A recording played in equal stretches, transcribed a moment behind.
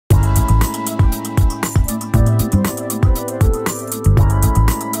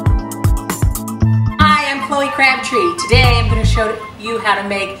Today I'm going to show you how to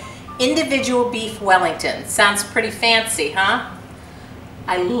make individual beef Wellington. Sounds pretty fancy, huh?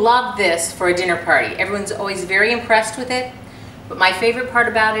 I love this for a dinner party. Everyone's always very impressed with it, but my favorite part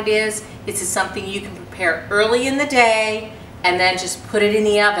about it is it's something you can prepare early in the day and then just put it in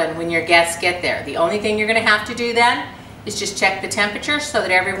the oven when your guests get there. The only thing you're going to have to do then is just check the temperature so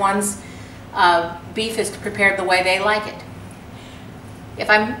that everyone's beef is prepared the way they like it. If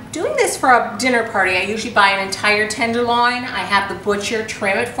I'm doing this for a dinner party, I usually buy an entire tenderloin. I have the butcher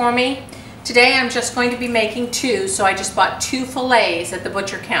trim it for me. Today I'm just going to be making two, so I just bought 2 fillets at the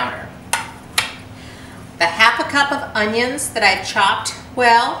butcher counter. The ½ a cup of onions that I've chopped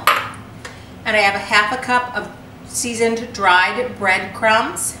well, and I have a ½ a cup of seasoned dried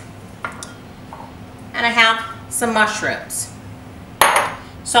breadcrumbs, and I have some mushrooms.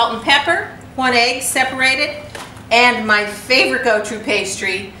 Salt and pepper, 1 egg separated, and my favorite go-to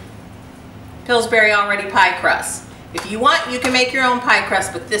pastry, Pillsbury already pie crust. If you want, you can make your own pie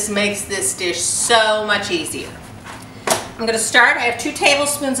crust, but this makes this dish so much easier. I'm going to start. I have 2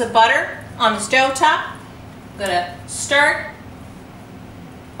 tablespoons of butter on the stove top. I'm going to start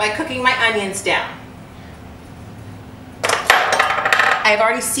by cooking my onions down. I've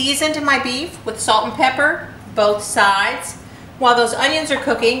already seasoned my beef with salt and pepper, both sides. While those onions are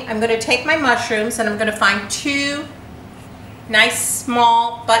cooking, I'm going to take my mushrooms and I'm going to find 2 nice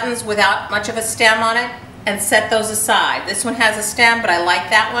small buttons without much of a stem on it and set those aside. This one has a stem, but I like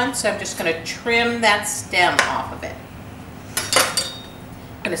that one, so I'm just going to trim that stem off of it.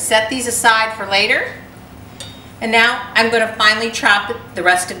 I'm going to set these aside for later. And now I'm going to finely chop the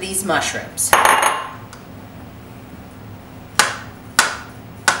rest of these mushrooms.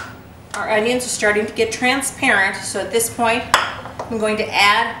 Our onions are starting to get transparent, so at this point I'm going to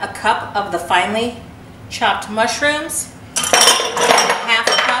add a cup of the finely chopped mushrooms and a ½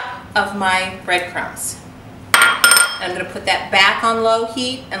 a cup of my breadcrumbs. And I'm going to put that back on low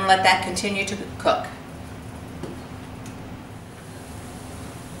heat and let that continue to cook.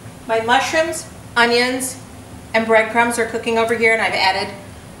 My mushrooms, onions, and breadcrumbs are cooking over here, and I've added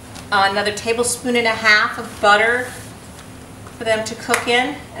another 1.5 tablespoons of butter for them to cook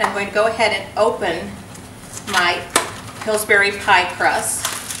in, and I'm going to go ahead and open my Pillsbury pie crust.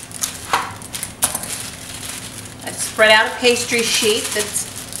 I've spread out a pastry sheet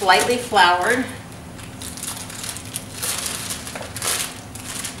that's lightly floured.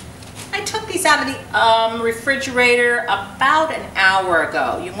 I took these out of the refrigerator about an hour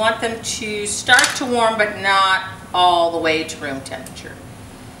ago. You want them to start to warm, but not all the way to room temperature.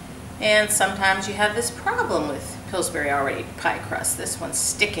 And sometimes you have this problem with Pillsbury already pie crust. This one's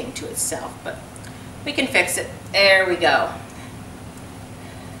sticking to itself, but we can fix it. There we go.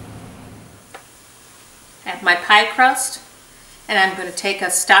 I have my pie crust, and I'm going to take a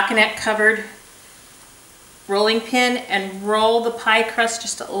stockinette covered rolling pin and roll the pie crust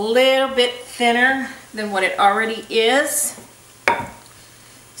just a little bit thinner than what it already is.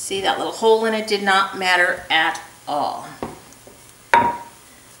 See, that little hole in it did not matter at all.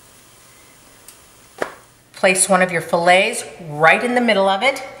 Place one of your fillets right in the middle of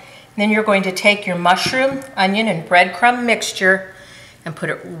it. Then you're going to take your mushroom, onion, and breadcrumb mixture and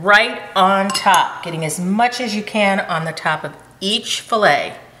put it right on top, getting as much as you can on the top of each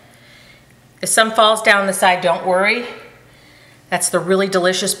fillet. If some falls down the side, don't worry. That's the really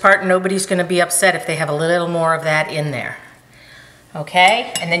delicious part. Nobody's going to be upset if they have a little more of that in there.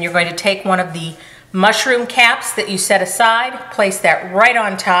 Okay, and then you're going to take one of the mushroom caps that you set aside, place that right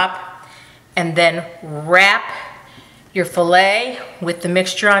on top, and then wrap your fillet with the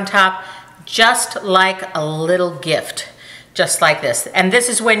mixture on top, just like a little gift, just like this. And this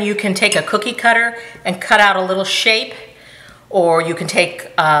is when you can take a cookie cutter and cut out a little shape, or you can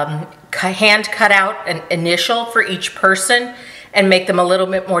take hand cut out an initial for each person and make them a little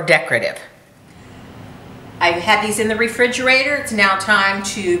bit more decorative. I've had these in the refrigerator. It's now time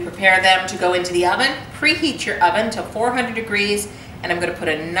to prepare them to go into the oven. Preheat your oven to 400 degrees, and I'm going to put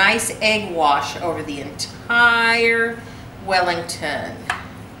a nice egg wash over the entire Wellington.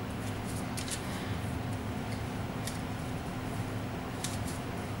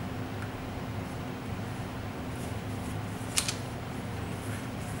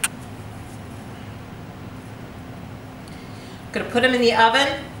 I'm going to put them in the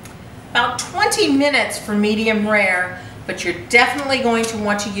oven about 20 minutes for medium rare, but you're definitely going to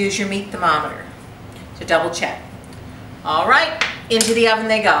want to use your meat thermometer to double check. All right, into the oven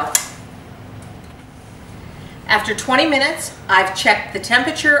they go. After 20 minutes, I've checked the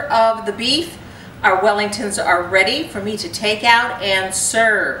temperature of the beef. Our Wellingtons are ready for me to take out and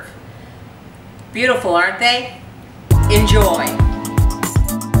serve. Beautiful, aren't they? Enjoy.